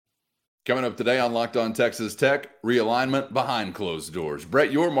Coming up today on Locked On Texas Tech, realignment behind closed doors. Brett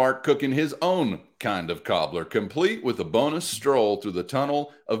Yormark cooking his own kind of cobbler, complete with a bonus stroll through the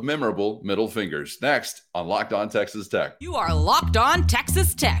tunnel of memorable middle fingers. Next on Locked On Texas Tech. You are Locked On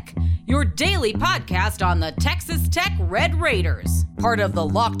Texas Tech, your daily podcast on the Texas Tech Red Raiders, part of the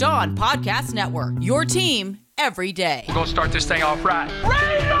Locked On Podcast Network, your team every day. We're going to start this thing off right.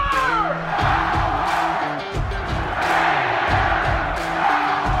 Raider!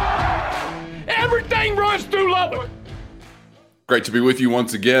 Everything runs through Lubbock. Great to be with you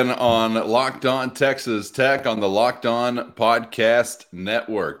once again on Locked On Texas Tech on the Locked On Podcast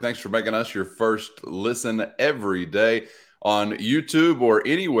Network. Thanks for making us your first listen every day on YouTube or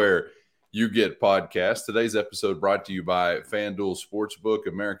anywhere you get podcasts. Today's episode brought to you by FanDuel Sportsbook,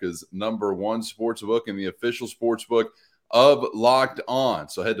 America's #1 sportsbook and the official sportsbook of Locked On.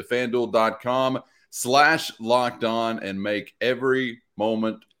 So head to FanDuel.com/Locked On and make every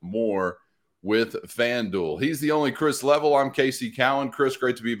moment more with FanDuel. He's the only Chris Level. I'm Casey Cowan. Chris,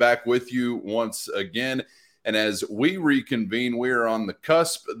 great to be back with you once again. And as we reconvene, we are on the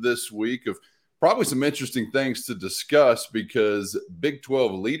cusp this week of probably some interesting things to discuss because Big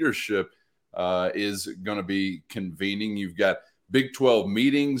 12 leadership is going to be convening. You've got Big 12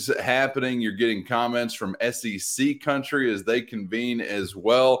 meetings happening. You're getting comments from SEC country as they convene as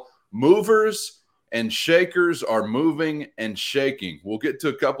well. Movers and shakers are moving and shaking. We'll get to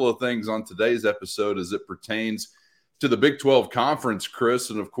a couple of things on today's episode as it pertains to the Big 12 Conference, Chris,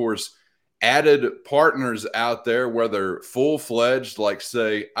 and of course, added partners out there, whether full-fledged, like,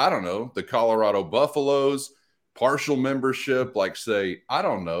 say, I don't know, the Colorado Buffaloes, partial membership, like, say, I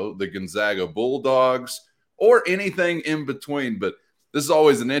don't know, the Gonzaga Bulldogs, or anything in between. But this is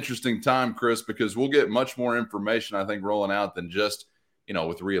always an interesting time, Chris, because we'll get much more information, I think, rolling out than just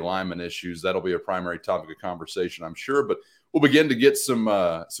with realignment issues. That'll be a primary topic of conversation, I'm sure. But we'll begin to get some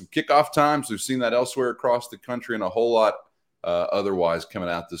kickoff times. We've seen that elsewhere across the country and a whole lot otherwise coming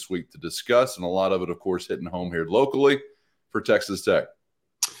out this week to discuss. And a lot of it, of course, hitting home here locally for Texas Tech.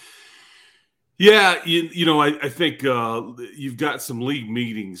 Yeah, I think you've got some league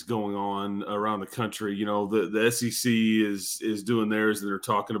meetings going on around the country. The SEC is doing theirs, and they're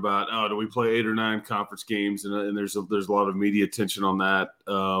talking about, do we play 8 or 9 conference games? And there's a lot of media attention on that.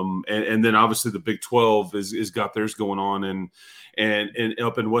 And then obviously the Big 12 is got theirs going on, and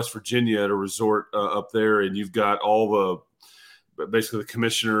up in West Virginia at a resort up there, and you've got all basically the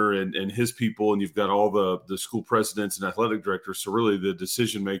commissioner and his people, and you've got all the school presidents and athletic directors. So really the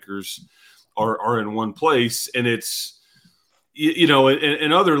decision makers are in one place, and it's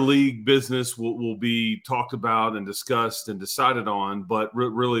and other league business will be talked about and discussed and decided on, but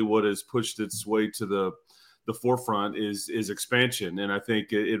really what has pushed its way to the forefront is expansion. And I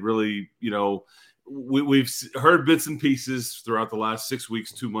think it really, we've heard bits and pieces throughout the last 6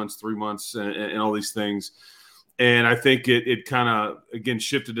 weeks, 2 months, 3 months, and all these things. And I think it kind of, again,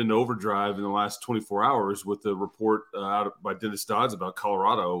 shifted into overdrive in the last 24 hours with the report out by Dennis Dodds about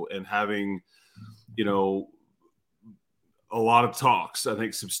Colorado and having, a lot of talks, I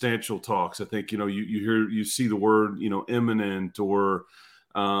think substantial talks. I think, you see the word, imminent or,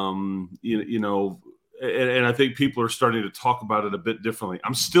 and I think people are starting to talk about it a bit differently.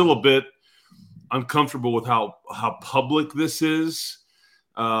 I'm still a bit uncomfortable with how public this is.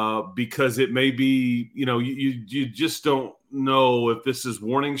 Because it may be, you just don't know if this is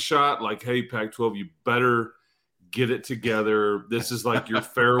warning shot, like, hey, Pac-12, you better get it together. This is like your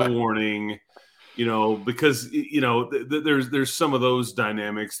fair warning, because, there's some of those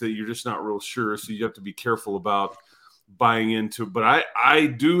dynamics that you're just not real sure. So you have to be careful about buying into. But I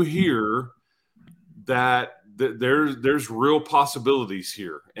do hear that there's real possibilities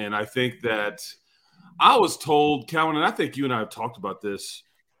here. And I think that I was told, Cowan, and I think you and I have talked about this.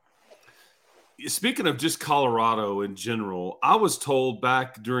 Speaking of just Colorado in general, I was told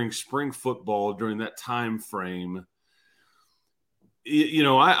back during spring football, during that time frame,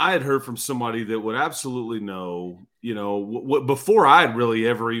 I had heard from somebody that would absolutely know, before I had really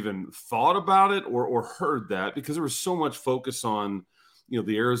ever even thought about it or heard that, because there was so much focus on,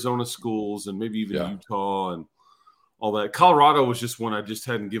 the Arizona schools and maybe even Utah and all that. Colorado was just one I just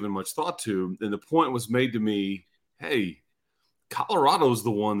hadn't given much thought to. And the point was made to me, hey, Colorado's the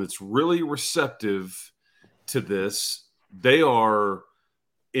one that's really receptive to this. They are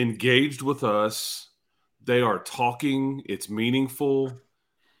engaged with us. They are talking. It's meaningful.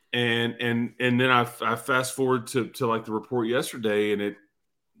 And then I fast forward to like the report yesterday, and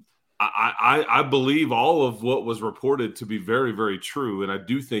I believe all of what was reported to be very, very true. And I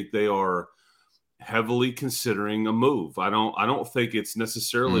do think they are heavily considering a move. I don't think it's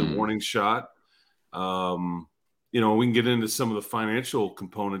necessarily a warning shot. we can get into some of the financial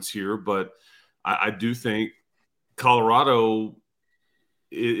components here, but I do think Colorado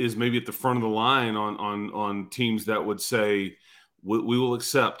is maybe at the front of the line on teams that would say we will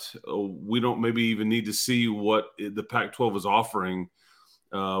accept. We don't maybe even need to see what the Pac-12 is offering.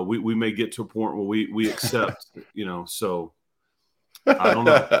 We may get to a point where we accept. So I don't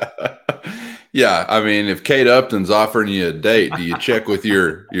know. Yeah, I mean, if Kate Upton's offering you a date, do you check with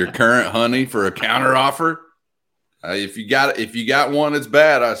your current honey for a counter offer? If you got one, it's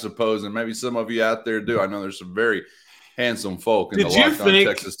bad, I suppose, and maybe some of you out there do. I know there's some very handsome folk in the Locked On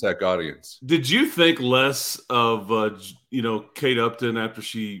Texas Tech audience. Did you think less of Kate Upton after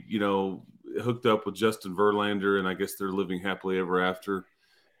she hooked up with Justin Verlander, and I guess they're living happily ever after?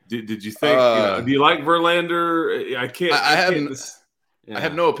 Did you think? Do you like Verlander? I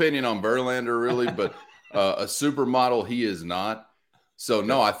have no opinion on Verlander really, but a supermodel he is not. So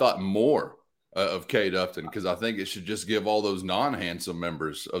no, I thought more of Kate Upton because I think it should just give all those non-handsome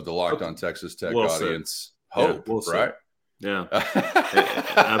members of the Locked On Texas Tech audience hope, right? Yeah,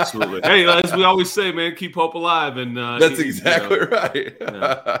 absolutely. Hey, as we always say, man, keep hope alive. And that's exactly right.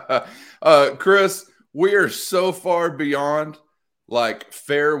 Yeah. Chris, we are so far beyond like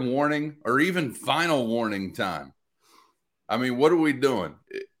fair warning or even final warning time. I mean, what are we doing?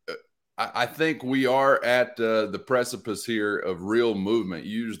 I think we are at the precipice here of real movement.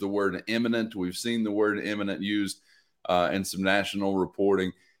 You used the word imminent. We've seen the word imminent used in some national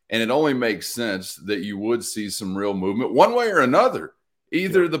reporting. And it only makes sense that you would see some real movement one way or another.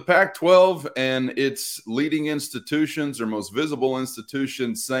 Either the Pac-12 and its leading institutions or most visible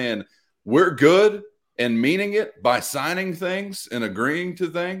institutions saying we're good and meaning it by signing things and agreeing to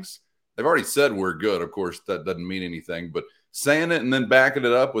things. They've already said we're good. Of course, that doesn't mean anything. But saying it and then backing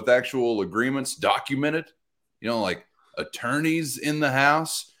it up with actual agreements documented, like attorneys in the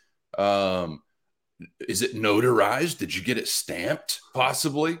house. Is it notarized? Did you get it stamped?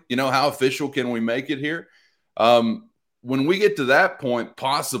 Possibly. How official can we make it here? When we get to that point,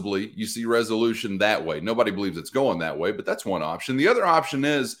 possibly you see resolution that way. Nobody believes it's going that way, but that's one option. The other option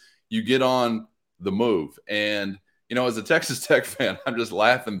is you get on the move. And, as a Texas Tech fan, I'm just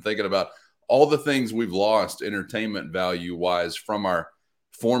laughing thinking about all the things we've lost entertainment value-wise from our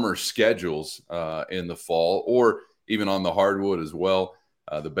former schedules in the fall or even on the hardwood as well.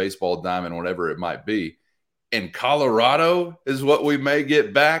 The baseball diamond, whatever it might be. And Colorado is what we may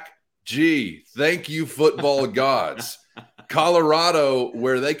get back. Gee, thank you, football gods. Colorado,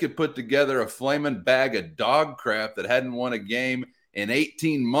 where they could put together a flaming bag of dog crap that hadn't won a game in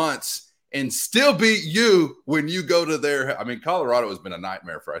 18 months and still beat you when you go to their – I mean, Colorado has been a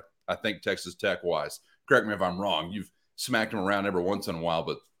nightmare for, I think, Texas Tech-wise. Correct me if I'm wrong. You've smacked them around every once in a while.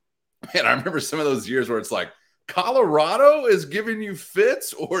 But, man, I remember some of those years where it's like, Colorado is giving you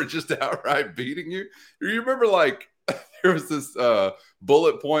fits or just outright beating you. You remember there was this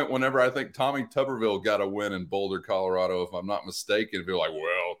bullet point whenever I think Tommy Tuberville got a win in Boulder, Colorado, if I'm not mistaken. It'd be like,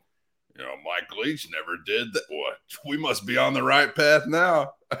 well, Mike Leach never did that. What? We must be on the right path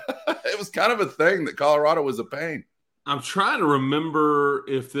now. It was kind of a thing that Colorado was a pain. I'm trying to remember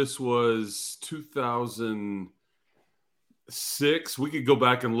if this was 2006. We could go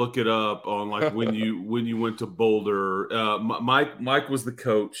back and look it up on when you went to Boulder. Mike was the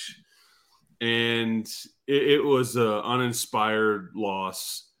coach, and it was an uninspired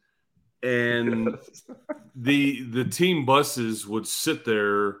loss. And the team buses would sit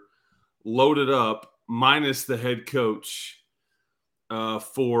there loaded up, minus the head coach,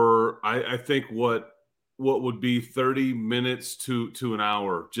 for I think what would be 30 minutes to an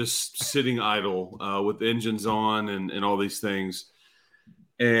hour, just sitting idle with engines on and all these things.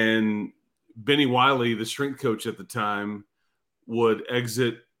 And Benny Wiley, the strength coach at the time, would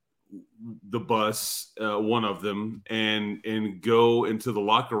exit the bus, one of them, and go into the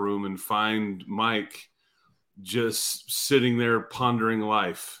locker room and find Mike just sitting there pondering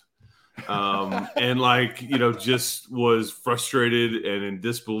life. And just was frustrated and in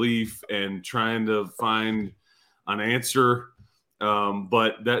disbelief and trying to find an answer.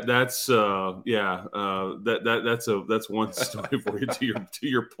 But that's one story for you to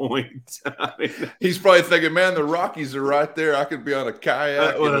your point. I mean, he's probably thinking, man, the Rockies are right there. I could be on a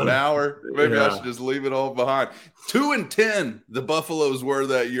kayak in an hour. Maybe I should just leave it all behind. 2-10, the Buffaloes were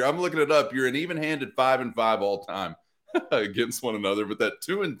that year. I'm looking it up. You're an even-handed 5-5 all time against one another, but that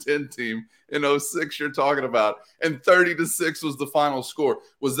 2-10 team in 2006 you're talking about, and 30-6 was the final score.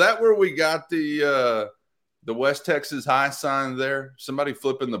 Was that where we got the West Texas High sign there? Somebody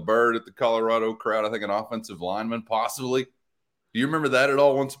flipping the bird at the Colorado crowd, I think an offensive lineman, possibly. Do you remember that at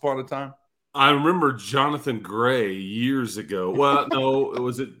all once upon a time? I remember Jonathan Gray years ago. Well, no,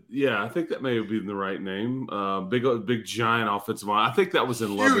 was it? Yeah, I think that may have been the right name. Big giant offensive line. I think that was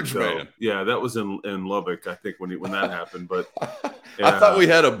in Lubbock. Huge man. Yeah, that was in Lubbock. I think when that happened. But I thought we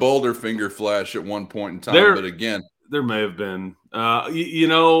had a Boulder finger flash at one point in time. But again, there may have been.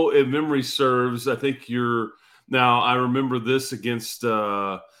 If memory serves, I think now. I remember this against.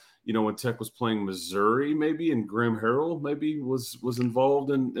 When Tech was playing Missouri, maybe, and Graham Harrell maybe was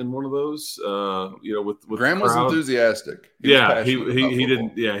involved in one of those. With Graham was enthusiastic. He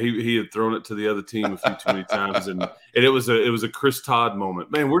didn't. Yeah, he had thrown it to the other team a few too many times, and it was a Chris Todd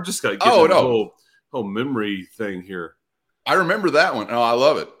moment. Man, we're just got the whole memory thing here. I remember that one. Oh, I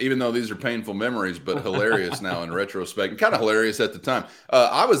love it. Even though these are painful memories, but hilarious now in retrospect, and kind of hilarious at the time.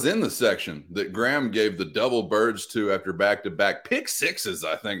 I was in the section that Graham gave the double birds to after back-to-back pick sixes,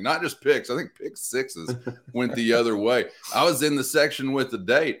 I think. Not just picks. I think pick sixes went the other way. I was in the section with the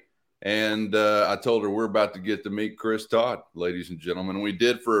date, and I told her we're about to get to meet Chris Todd, ladies and gentlemen. We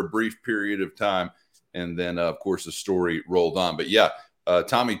did for a brief period of time, and then, of course, the story rolled on. But, yeah.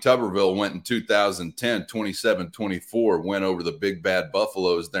 Tommy Tuberville went in 2010, 27-24, went over the big bad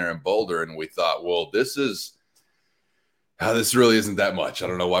Buffaloes there in Boulder, and we thought, well, this really isn't that much. I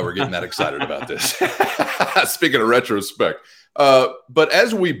don't know why we're getting that excited about this. Speaking of retrospect. But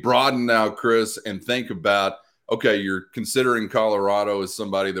as we broaden now, Chris, and think about, okay, you're considering Colorado as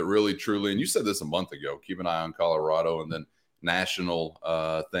somebody that really, truly, and you said this a month ago, keep an eye on Colorado, and then national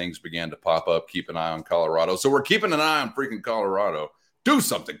things began to pop up, keep an eye on Colorado. So we're keeping an eye on freaking Colorado. Do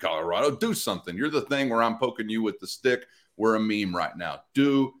something, Colorado. Do something. You're the thing where I'm poking you with the stick. We're a meme right now.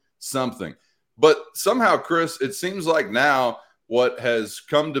 Do something. But somehow, Chris, it seems like now what has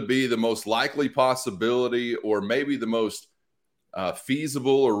come to be the most likely possibility, or maybe the most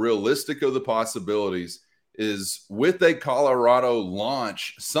feasible or realistic of the possibilities, is with a Colorado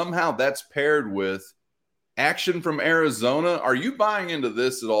launch, somehow that's paired with action from Arizona. Are you buying into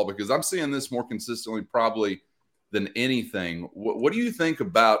this at all? Because I'm seeing this more consistently probably than anything. What do you think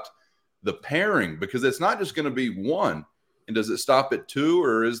about the pairing? Because it's not just going to be one. And does it stop at two,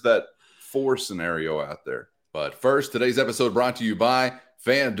 or is that 4 scenario out there? But first, today's episode brought to you by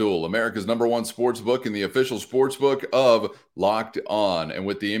FanDuel, America's #1 sportsbook and the official sportsbook of Locked On. And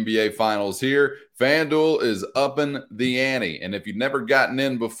with the NBA Finals here, FanDuel is upping the ante. And if you've never gotten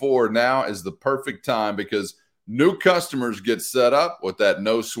in before, now is the perfect time, because new customers get set up with that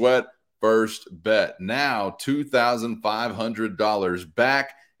no sweat first bet. Now $2,500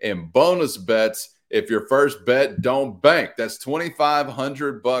 back in bonus bets if your first bet don't bank. That's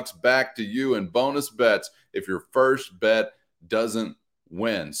 $2,500 back to you in bonus bets if your first bet doesn't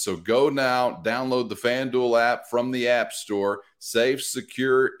win. So go now, download the FanDuel app from the App Store. Safe,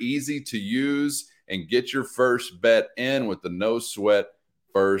 secure, easy to use, and get your first bet in with the no sweat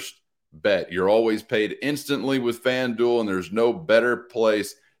first bet. You're always paid instantly with FanDuel, and there's no better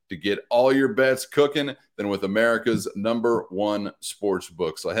place to get all your bets cooking than with America's #1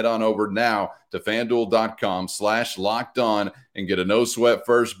 sportsbook. So head on over now to FanDuel.com/LockedOn and get a no sweat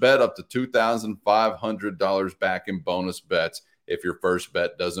first bet up to $2,500 back in bonus bets if your first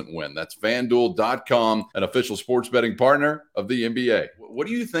bet doesn't win. That's FanDuel.com, an official sports betting partner of the NBA. What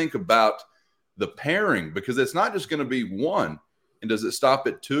do you think about the pairing? Because it's not just going to be one. And does it stop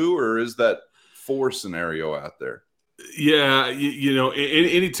at 2, or is that 4 scenario out there? Yeah,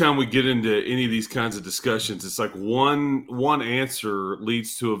 anytime we get into any of these kinds of discussions, it's like one answer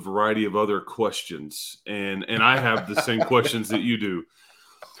leads to a variety of other questions, and I have the same questions that you do.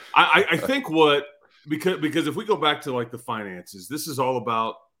 I think because if we go back to like the finances, this is all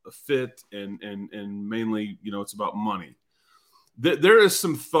about a fit and mainly it's about money. There is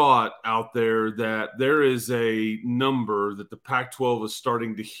some thought out there that there is a number that the Pac-12 is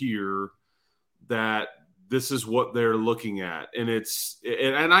starting to hear that this is what they're looking at. And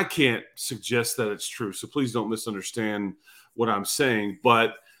and I can't suggest that it's true, so please don't misunderstand what I'm saying.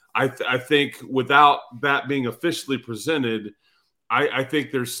 But I think without that being officially presented, I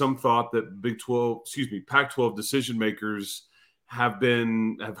think there's some thought that Pac-12 decision makers have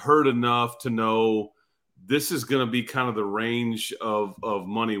heard enough to know this is going to be kind of the range of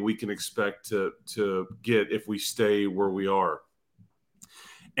money we can expect to get if we stay where we are.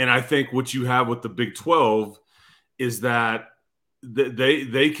 And I think what you have with the Big 12 is that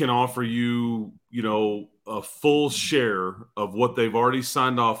they can offer you, a full share of what they've already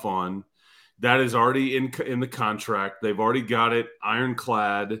signed off on. That is already in the contract. They've already got it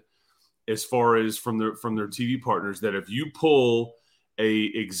ironclad as far as from their TV partners, that if you pull a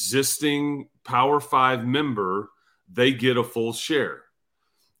existing Power 5 member, they get a full share.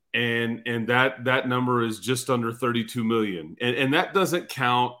 and that number is just under 32 million, and that doesn't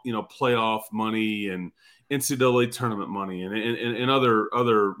count playoff money and NCAA tournament money and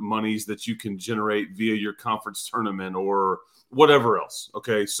other monies that you can generate via your conference tournament or whatever else.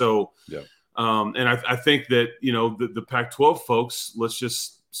 Okay, so yeah. And I think that the Pac-12 folks, let's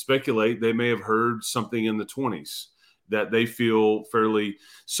just speculate, they may have heard something in the 20s that they feel fairly.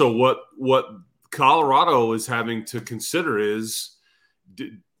 So what Colorado is having to consider is,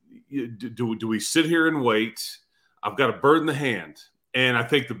 do we sit here and wait? I've got a bird in the hand. And I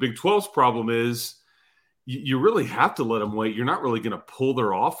think the Big 12's problem is you really have to let them wait. You're not really going to pull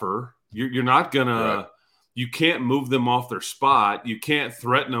their offer. You're not going to – you can't move them off their spot. You can't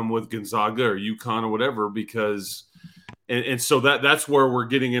threaten them with Gonzaga or UConn or whatever because – and so that's where we're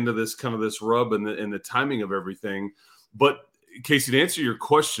getting into this kind of this rub and the timing of everything. But, Casey, to answer your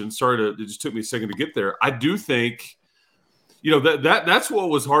question, it just took me a second to get there. I do think – that's what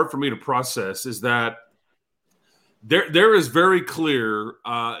was hard for me to process is that there is very clear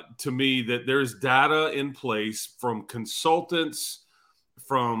to me that there's data in place from consultants,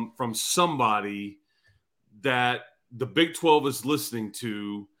 from somebody that the Big 12 is listening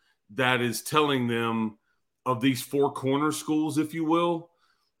to that is telling them of these four corner schools, if you will,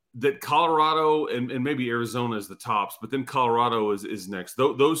 that Colorado and maybe Arizona is the tops, but then Colorado is next.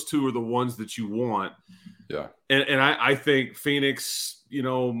 Those two are the ones that you want. Yeah. And I think Phoenix,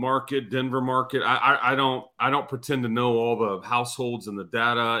 market, Denver market, I don't pretend to know all the households and the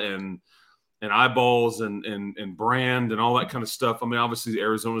data and eyeballs and brand and all that kind of stuff. I mean, obviously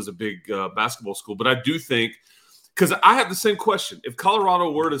Arizona is a big basketball school, but I do think, because I have the same question. If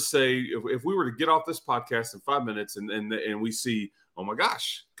Colorado were to say, if we were to get off this podcast in 5 minutes and we see, oh my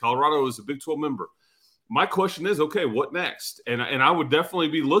gosh, Colorado is a Big 12 member. My question is, okay, what next? And I would definitely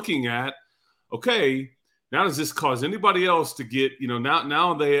be looking at, okay, now does this cause anybody else to get,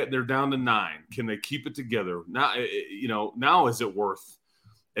 now they're down to 9. Can they keep it together? Now, now is it worth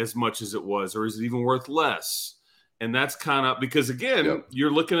as much as it was, or is it even worth less? And that's kind of because, again,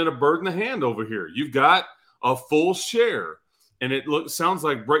 You're looking at a bird in the hand over here. You've got a full share, and it sounds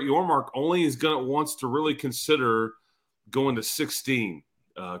like Brett Yormark only wants to really consider going to 16,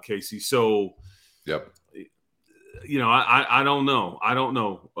 Casey. So, yep. I don't know.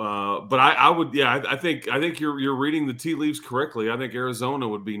 But I would, I think you're reading the tea leaves correctly. I think Arizona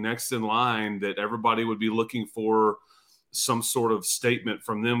would be next in line, that everybody would be looking for some sort of statement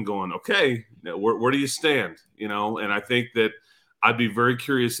from them going, okay, where do you stand? And I think that I'd be very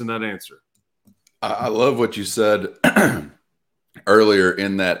curious in that answer. I love what you said earlier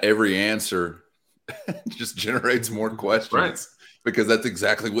in that every answer just generates more questions, right? Because that's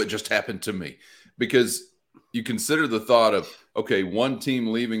exactly what just happened to me. Because you consider the thought of, okay, one team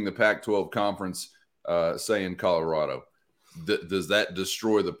leaving the Pac-12 conference, say in Colorado, does that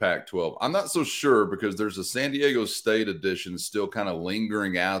destroy the Pac-12? I'm not so sure, because there's a San Diego State edition still kind of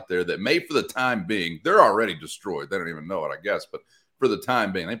lingering out there that may, for the time being, they're already destroyed. They don't even know it, I guess. But for the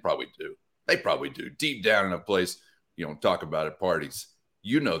time being, they probably do. They probably do. Deep down in a place, you don't talk about at parties.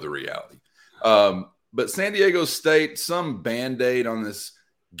 You know the reality. But San Diego State, some Band-Aid on this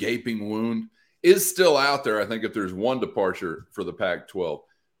gaping wound, is still out there. I think if there's one departure for the Pac-12,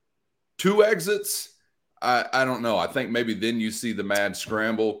 2 exits, I don't know. I think maybe then you see the mad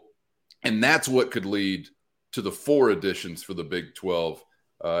scramble, and that's what could lead to the 4 additions for the Big 12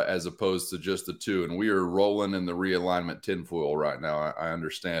 as opposed to just the 2. And we are rolling in the realignment tinfoil right now. I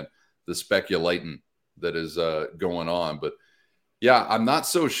understand the speculating that is going on. But, yeah, I'm not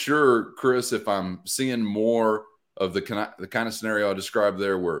so sure, Chris, if I'm seeing more of the kind of scenario I described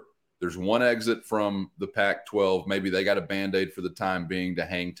there, where there's one exit from the Pac-12. Maybe they got a Band-Aid for the time being to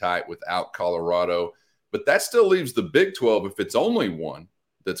hang tight without Colorado. But that still leaves the Big 12, if it's only one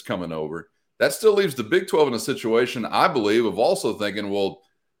that's coming over, that still leaves the Big 12 in a situation, I believe, of also thinking, well,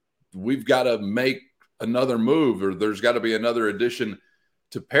 we've got to make another move, or there's got to be another addition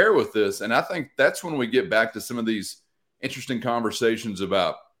to pair with this. And I think that's when we get back to some of these interesting conversations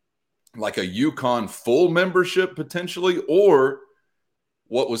about like a UConn full membership potentially, or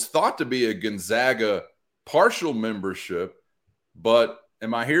what was thought to be a Gonzaga partial membership. But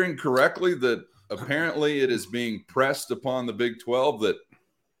am I hearing correctly that apparently it is being pressed upon the Big 12 that,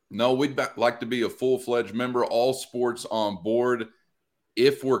 no, we'd like to be a full-fledged member, all sports on board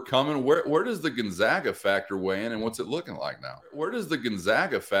if we're coming? Where does the Gonzaga factor weigh in, and what's it looking like now?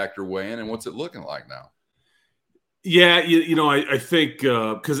 Yeah, I think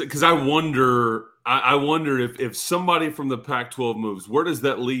because I wonder if somebody from the Pac-12 moves, where does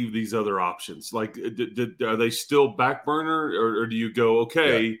that leave these other options? Like, are they still back burner, or do you go,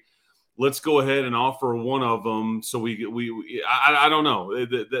 okay, let's go ahead and offer one of them. So I don't know.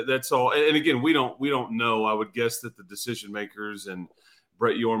 That's all. And again, we don't know. I would guess that the decision makers and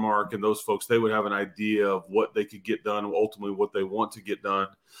Brett Yormark and those folks, they would have an idea of what they could get done, ultimately what they want to get done.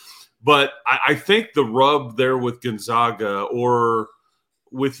 But I think the rub there with Gonzaga or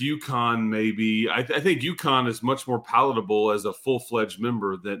with UConn, maybe I think UConn is much more palatable as a full-fledged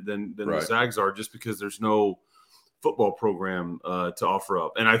member than Right. the Zags are, just because there's no football program to offer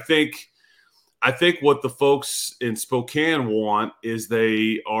up. And I think what the folks in Spokane want is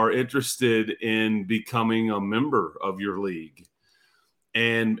they are interested in becoming a member of your league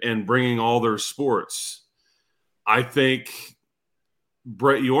and bringing all their sports. I think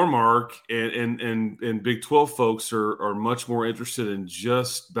Brett Yormark and Big 12 folks are much more interested in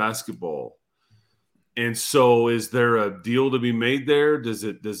just basketball. And so is there a deal to be made there? Does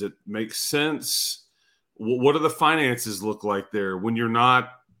it make sense? What do the finances look like there when you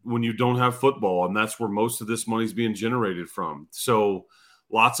don't have football, and that's where most of this money is being generated from? So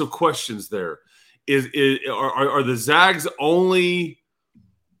lots of questions there. Are the Zags only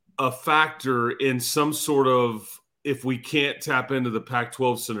a factor in some sort of, if we can't tap into the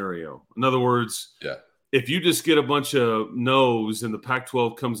Pac-12 scenario? In other words, if you just get a bunch of no's and the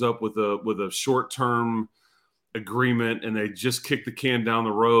Pac-12 comes up with a short-term agreement and they just kick the can down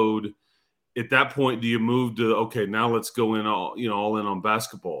the road, at that point, do you move to, okay, now let's go in all in on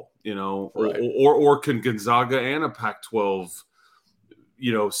basketball, Right. or can Gonzaga and a Pac-12,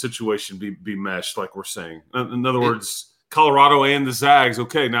 situation be meshed, like we're saying? In other words, Colorado and the Zags.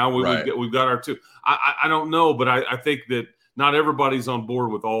 Okay, now we've got our two. I don't know, but I think that not everybody's on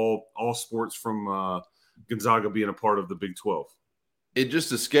board with all sports from Gonzaga being a part of the Big 12. It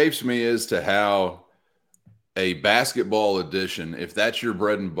just escapes me as to how a basketball edition, if that's your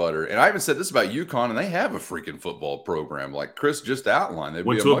bread and butter, and I even said this about UConn, and they have a freaking football program, like Chris just outlined. They'd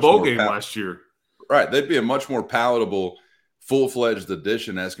went to a bowl game last year. Right. They'd be a much more palatable, full-fledged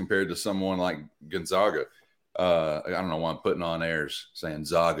edition as compared to someone like Gonzaga. I don't know why I'm putting on airs saying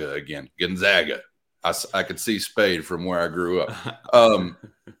Zaga again. Gonzaga. I could see Spade from where I grew up.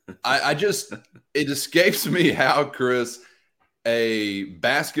 It escapes me how, Chris, a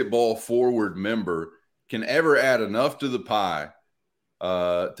basketball forward member can ever add enough to the pie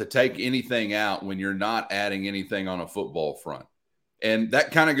to take anything out when you're not adding anything on a football front. And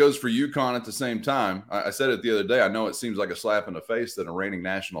that kind of goes for UConn at the same time. I said it the other day. I know it seems like a slap in the face that a reigning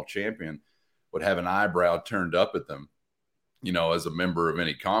national champion would have an eyebrow turned up at them, as a member of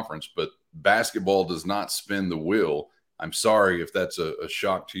any conference. But basketball does not spin the wheel. I'm sorry if that's a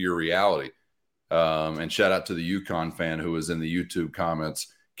shock to your reality. And shout out to the UConn fan who was in the YouTube comments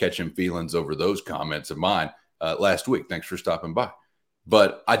catching feelings over those comments of mine last week. Thanks for stopping by.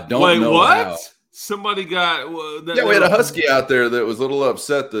 But I don't know what? how. Somebody got we had a Husky out there that was a little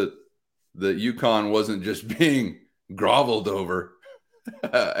upset that UConn wasn't just being groveled over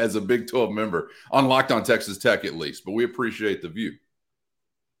as a Big 12 member on Locked On Texas Tech, at least. But we appreciate the view.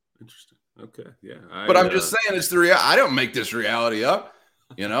 Interesting. Okay, yeah. I'm just saying it's the reality. I don't make this reality up.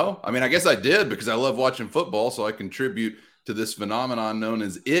 I mean, I guess I did because I love watching football, so I contribute to this phenomenon known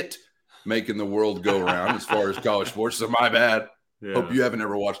as it making the world go around as far as college sports. So my bad. Yeah. Hope you haven't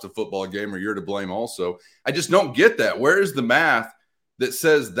ever watched a football game, or you're to blame also. I just don't get that. Where is the math that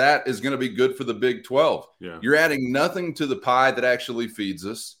says that is going to be good for the Big 12? Yeah. You're adding nothing to the pie that actually feeds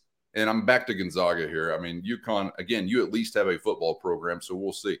us. And I'm back to Gonzaga here. I mean, UConn, again, you at least have a football program, so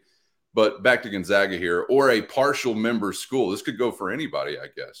we'll see. But back to Gonzaga here, or a partial member school. This could go for anybody, I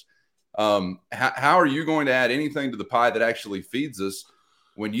guess. How are you going to add anything to the pie that actually feeds us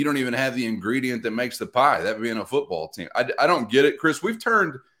when you don't even have the ingredient that makes the pie, that being a football team? I don't get it, Chris.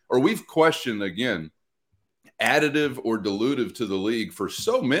 We've questioned, again, additive or dilutive to the league for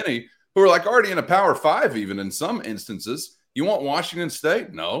so many who are like already in a Power 5 even in some instances. You want Washington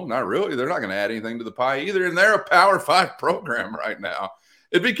State? No, not really. They're not going to add anything to the pie either, and they're a Power 5 program right now.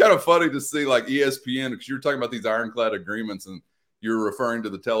 It'd be kind of funny to see like ESPN, because you're talking about these ironclad agreements and you're referring to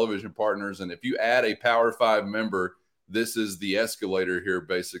the television partners. And if you add a Power 5 member, this is the escalator here,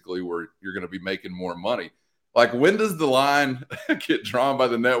 basically, where you're going to be making more money. Like, when does the line get drawn by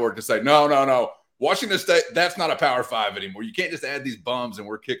the network to say, no, Washington State, that's not a Power 5 anymore. You can't just add these bums and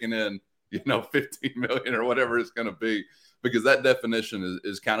we're kicking in, 15 million or whatever it's going to be, because that definition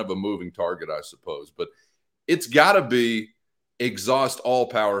is kind of a moving target, I suppose. But it's got to be exhaust all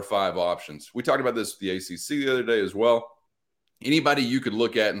Power 5 options. We talked about this with the ACC the other day as well. Anybody you could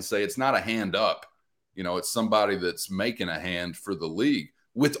look at and say it's not a hand up. It's somebody that's making a hand for the league,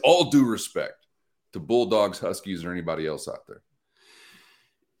 with all due respect to Bulldogs, Huskies, or anybody else out there.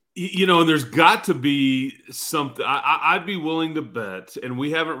 And there's got to be something. I'd be willing to bet, and we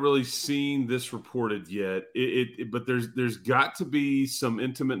haven't really seen this reported yet. But there's got to be some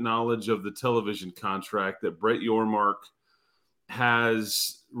intimate knowledge of the television contract that Brett Yormark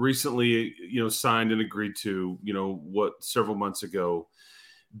has recently, signed and agreed to. Several months ago,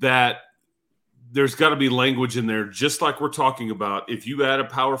 that there's got to be language in there, just like we're talking about. If you add a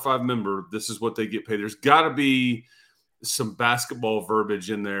Power 5 member, this is what they get paid. There's got to be some basketball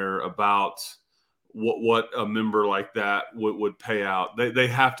verbiage in there about what a member like that would pay out. They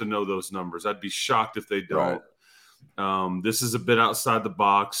have to know those numbers. I'd be shocked if they don't. Right. This is a bit outside the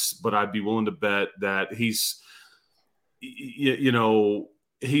box, but I'd be willing to bet that he's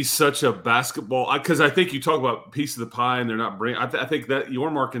such a basketball, because I think you talk about piece of the pie and they're not bringing. I think that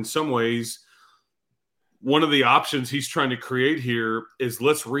Yormark, in some ways, one of the options he's trying to create here is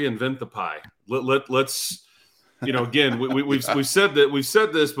let's reinvent the pie. Let's. Again, we've said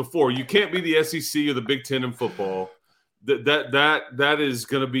this before. You can't be the SEC or the Big Ten in football. That is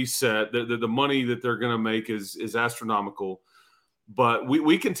going to be set. The money that they're going to make is astronomical. But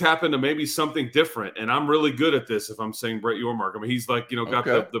we can tap into maybe something different. And I'm really good at this. If I'm saying Brett Yormark, I mean, he's like got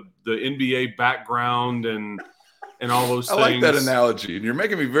the NBA background and all those things. I like that analogy, and you're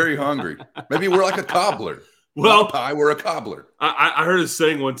making me very hungry. Maybe we're like a cobbler. Well, pie, we're a cobbler. I heard a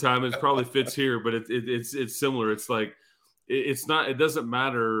saying one time. It probably fits here, but it's similar. It's like it's not. It doesn't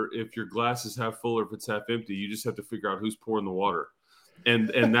matter if your glass is half full or if it's half empty. You just have to figure out who's pouring the water, and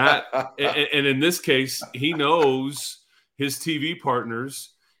that and in this case, he knows his TV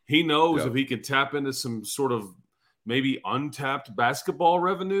partners. He knows if he can tap into some sort of maybe untapped basketball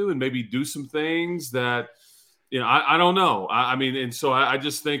revenue and maybe do some things that I don't know. I mean, and so I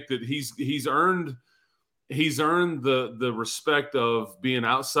just think that he's earned. He's earned the respect of being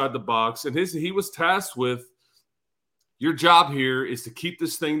outside the box, and he was tasked with, your job here is to keep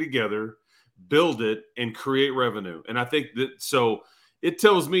this thing together, build it, and create revenue. And I think that, so it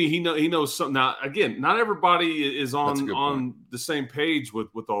tells me he knows something. Now, again, not everybody is on the same page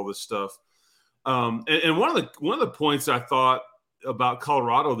with all this stuff. And one of the points I thought about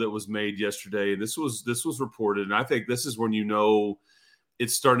Colorado that was made yesterday, and this was reported, and I think this is when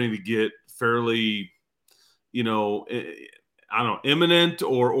it's starting to get fairly. I don't know, imminent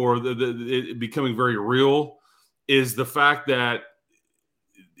or it becoming very real, is the fact that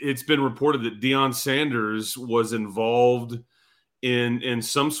it's been reported that Deion Sanders was involved in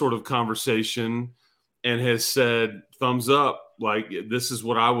some sort of conversation and has said thumbs up, like this is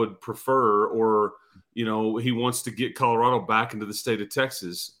what I would prefer, or he wants to get Colorado back into the state of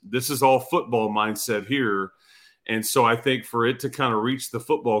Texas. This is all football mindset here. And so I think for it to kind of reach the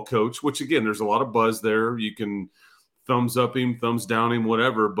football coach, which, again, there's a lot of buzz there. You can thumbs up him, thumbs down him,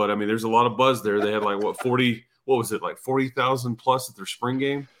 whatever. But, I mean, there's a lot of buzz there. They had like, 40,000 plus at their spring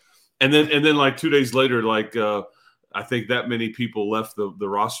game? And then like 2 days later, like I think that many people left the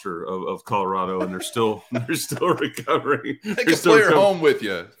roster of Colorado, and they're still recovering. Take a player home with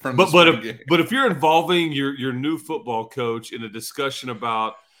you from the spring game. But if you're involving your new football coach in a discussion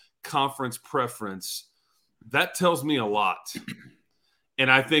about conference preference, that tells me a lot. And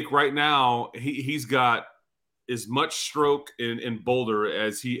I think right now he's got as much stroke in Boulder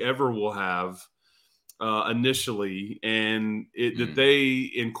as he ever will have initially. And that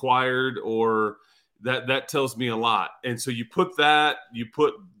they inquired, or that tells me a lot. And so you put the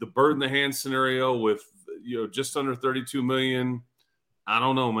bird in the hand scenario with, just under 32 million. I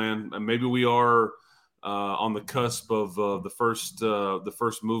don't know, man. Maybe we are on the cusp of the first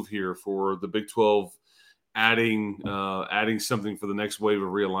move here for the Big 12, adding something for the next wave of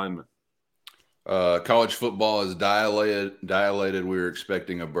realignment. College football is dilated. We're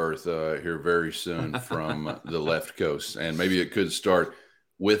expecting a birth here very soon from the left coast, and maybe it could start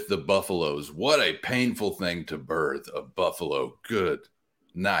with the Buffaloes. What a painful thing to birth, a buffalo. Good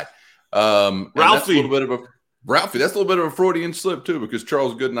night. Ralphie. That's a little bit of a Freudian slip too, because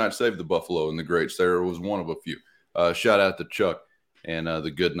Charles Goodnight saved the Buffalo in the greats. There was one of a few. Shout out to Chuck and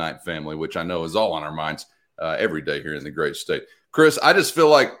the Goodnight family, which I know is all on our minds every day here in the great state. Chris, I just feel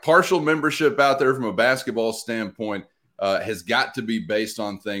like partial membership out there from a basketball standpoint has got to be based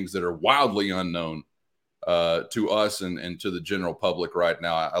on things that are wildly unknown to us and to the general public right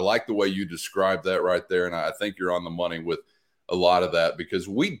now. I like the way you described that right there, and I think you're on the money with a lot of that, because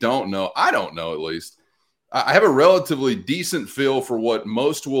we don't know. I don't know, at least. I have a relatively decent feel for what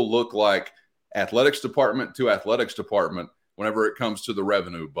most will look like athletics department to athletics department whenever it comes to the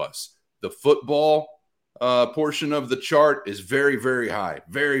revenue bus. The football portion of the chart is very, very high,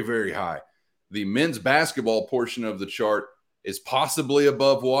 very, very high. The men's basketball portion of the chart is possibly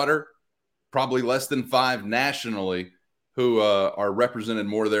above water, probably less than 5 nationally. who are represented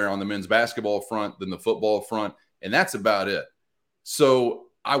more there on the men's basketball front than the football front, and that's about it. So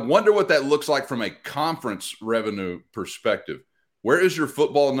I wonder what that looks like from a conference revenue perspective. Where is your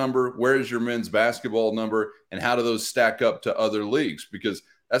football number? Where is your men's basketball number? And how do those stack up to other leagues? Because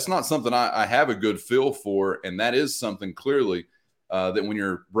that's not something I have a good feel for, and that is something clearly that when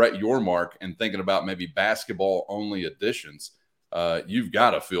you're Brett Yormark and thinking about maybe basketball-only additions, you've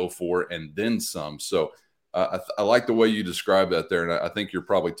got a feel for, and then some. So I like the way you describe that there, and I think you're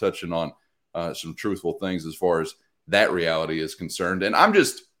probably touching on some truthful things as far as that reality is concerned. And I'm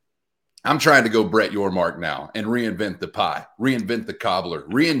trying to go Brett Yormark now and reinvent the pie, reinvent the cobbler,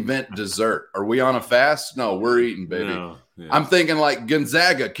 reinvent dessert. Are we on a fast? No, we're eating, baby. No, yeah. I'm thinking like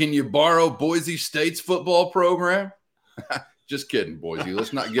Gonzaga. Can you borrow Boise State's football program? Just kidding, Boise.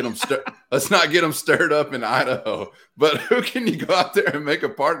 Let's not get them stirred up in Idaho. But who can you go out there and make a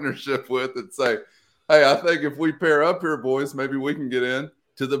partnership with and say, hey, I think if we pair up here, boys, maybe we can get in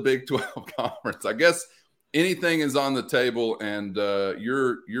to the Big 12 conference. I guess anything is on the table, and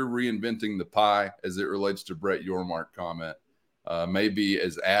you're reinventing the pie as it relates to Brett Yormark comment. Maybe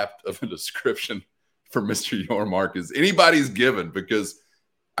as apt of a description for Mr. Yormark as anybody's given, because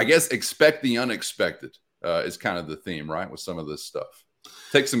I guess expect the unexpected is kind of the theme, right, with some of this stuff.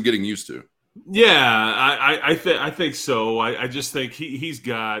 Takes some getting used to. Yeah, I think so. I just think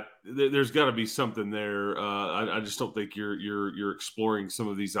there's got to be something there. I just don't think you're exploring some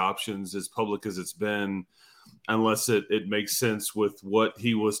of these options as public as it's been, unless it makes sense with what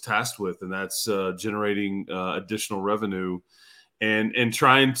he was tasked with, and that's generating additional revenue and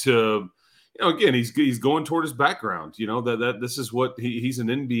trying to, again, he's going toward his background. That this is what he's an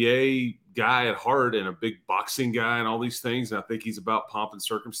NBA guy at heart and a big boxing guy and all these things. And I think he's about pomp and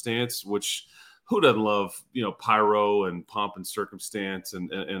circumstance, which who doesn't love, pyro and pomp and circumstance and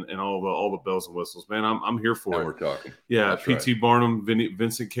all the bells and whistles, man. I'm here for it. We're talking. Yeah. That's P.T. right. Barnum,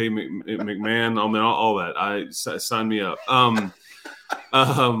 Vincent K. McMahon. I mean, all that. Sign me up.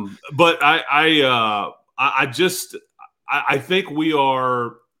 But I think we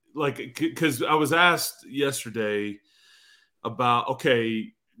are like, because I was asked yesterday about,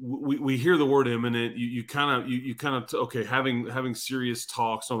 okay, we hear the word imminent. You kind of okay, having serious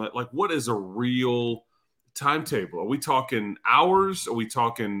talks on that. Like, what is a real timetable? Are we talking hours? Are we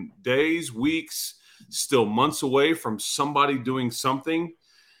talking days, weeks? Still months away from somebody doing something?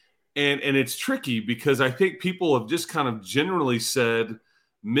 And it's tricky because I think people have just kind of generally said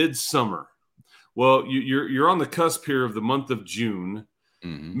midsummer. Well, you're on the cusp here of the month of June.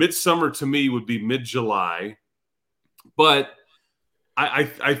 Mm-hmm. Midsummer to me would be mid-July, but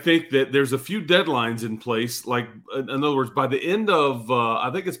I think that there's a few deadlines in place. Like, in other words, by the end of I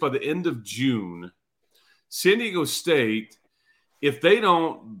think it's by the end of June, San Diego State, if they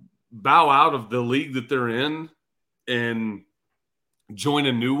don't bow out of the league that they're in and join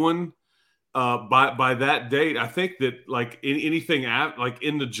a new one by that date, I think that like anything like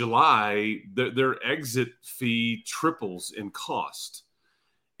into July, their exit fee triples in cost.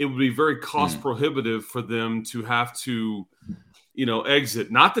 It would be very cost prohibitive for them to have to,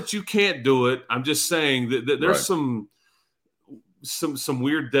 exit. Not that you can't do it. I'm just saying that there's some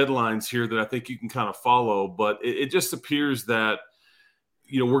weird deadlines here that I think you can kind of follow, but it just appears that,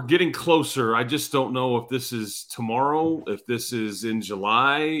 we're getting closer. I just don't know if this is tomorrow, if this is in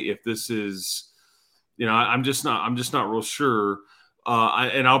July, if this is, I'm just not real sure.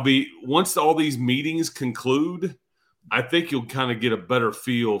 And I'll be, once all these meetings conclude, I think you'll kind of get a better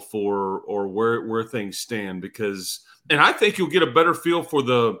feel for where things stand, because, and I think you'll get a better feel for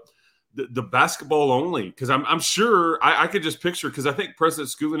the basketball only, because I'm sure I could just picture, because I think President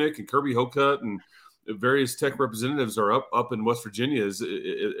Skuvenik and Kirby Hocutt and various tech representatives are up in West Virginia as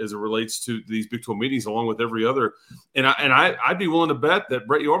it relates to these Big 12 meetings, along with every other. And I'd be willing to bet that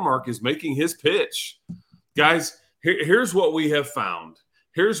Brett Yormark is making his pitch. Guys, here's what we have found.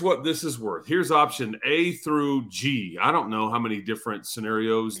 Here's what this is worth. Here's option A through G. I don't know how many different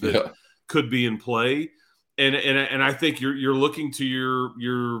scenarios that could be in play. And I think you're looking to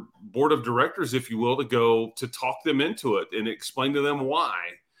your board of directors, if you will, to talk them into it and explain to them why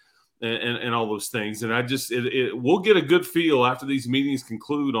and all those things. And I just we'll get a good feel after these meetings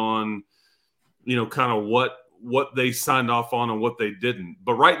conclude on, kind of what they signed off on and what they didn't.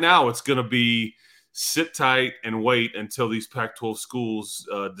 But right now it's going to be sit tight and wait until these Pac-12 schools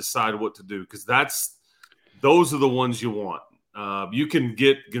decide what to do, because those are the ones you want. You can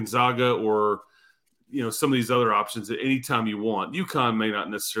get Gonzaga or some of these other options at any time you want. UConn may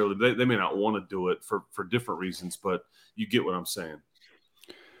not necessarily, they may not want to do it for different reasons, but you get what I'm saying.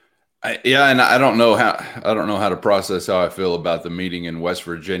 And I don't know how to process how I feel about the meeting in West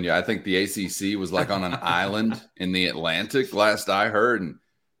Virginia. I think the ACC was like on an island in the Atlantic, last I heard, and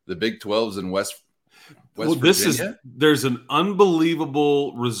the Big 12's in West Virginia. There's an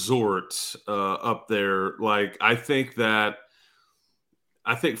unbelievable resort up there. Like I think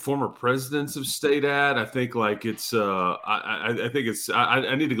former presidents have stayed at. I think like it's I think it's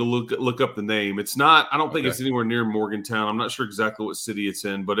I need to go look up the name. It's not, I don't think it's anywhere near Morgantown. I'm not sure exactly what city it's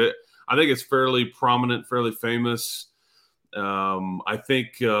in, but I think it's fairly prominent, fairly famous. I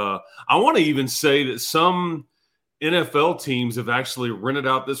think I want to even say that some NFL teams have actually rented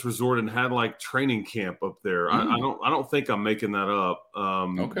out this resort and had like training camp up there. I don't think I'm making that up. I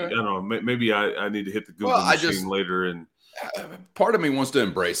don't know. Maybe I need to hit the Google machine later. And part of me wants to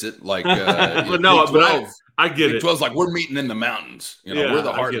embrace it. Like, but no, 12, I get it. 12's like, we're meeting in the mountains. We're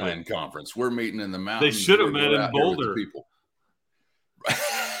the Heartland Conference. We're meeting in the mountains. They should have met in Boulder. People.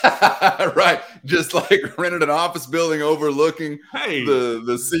 Right, just like rented an office building overlooking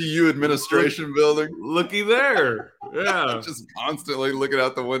the CU administration building. Looky there, yeah. Just constantly looking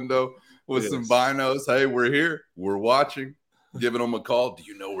out the window with some binos. Hey, we're here, we're watching, giving them a call. Do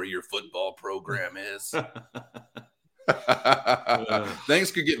you know where your football program is?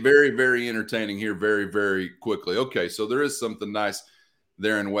 Things could get very, very entertaining here very, very quickly. Okay, so there is something nice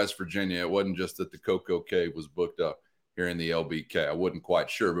there in West Virginia. It wasn't just that the Cocoa Cave was booked up here in the LBK. I wasn't quite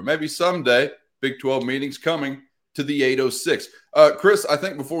sure, but maybe someday Big 12 meetings coming to the 806. Chris, I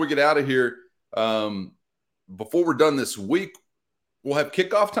think before we get out of here, before we're done this week, we'll have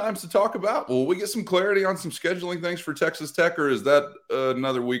kickoff times to talk about. Will we get some clarity on some scheduling things for Texas Tech, or is that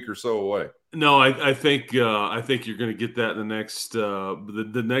another week or so away? No, I think you're going to get that in the next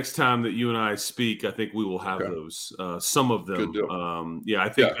the next time that you and I speak. I think we will have those, some of them. I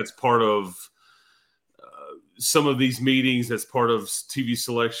think that's part of some of these meetings. That's part of TV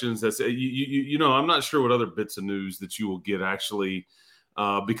selections. That's I'm not sure what other bits of news that you will get actually,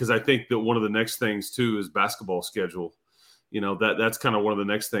 because I think that one of the next things too is basketball schedule. That's kind of one of the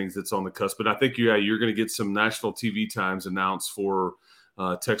next things that's on the cusp. But I think you're going to get some national TV times announced for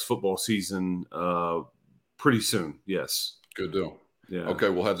Tech's football season pretty soon. Yes. Good deal. Yeah. Okay,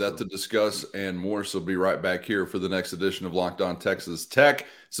 we'll have that to discuss and more. So be right back here for the next edition of Locked On Texas Tech.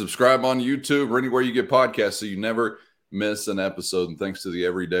 Subscribe on YouTube or anywhere you get podcasts so you never miss an episode. And thanks to the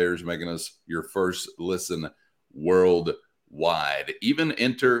everydayers making us your first listen worldwide, even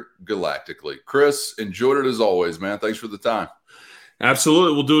intergalactically. Chris, enjoyed it as always, man. Thanks for the time.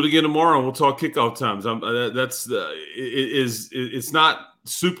 Absolutely. We'll do it again tomorrow. We'll talk kickoff times. It's not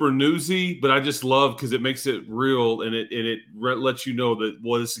super newsy, but I just love because it makes it real and it lets you know that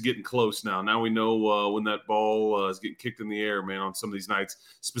this is getting close now. Now we know when that ball is getting kicked in the air, man, on some of these nights,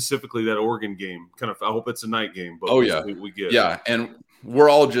 specifically that Oregon game. I hope it's a night game. But we get. Yeah, and we're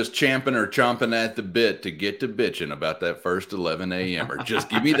all just chomping at the bit to get to bitching about that first 11 a.m. or just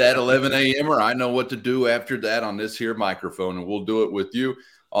give me that 11 a.m. or I know what to do after that on this here microphone, and we'll do it with you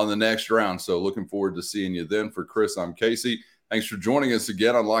on the next round. So looking forward to seeing you then. For Chris, I'm Casey. Thanks for joining us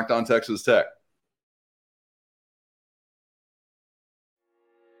again on Locked On Texas Tech.